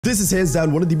This is hands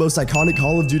down one of the most iconic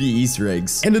Call of Duty Easter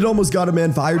eggs, and it almost got a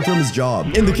man fired from his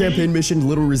job. In the campaign mission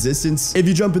Little Resistance, if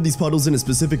you jump in these puddles in a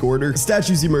specific order,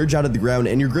 statues emerge out of the ground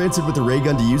and you're granted with a ray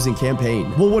gun to use in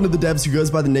campaign. Well, one of the devs who goes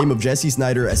by the name of Jesse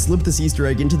Snyder has slipped this Easter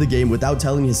egg into the game without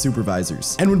telling his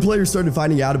supervisors. And when players started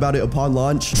finding out about it upon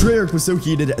launch, Treyarch was so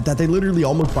heated that they literally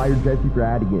almost fired Jesse for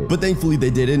adding it. But thankfully they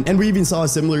didn't, and we even saw a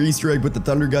similar Easter egg with the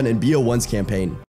Thunder Gun in BO1's campaign.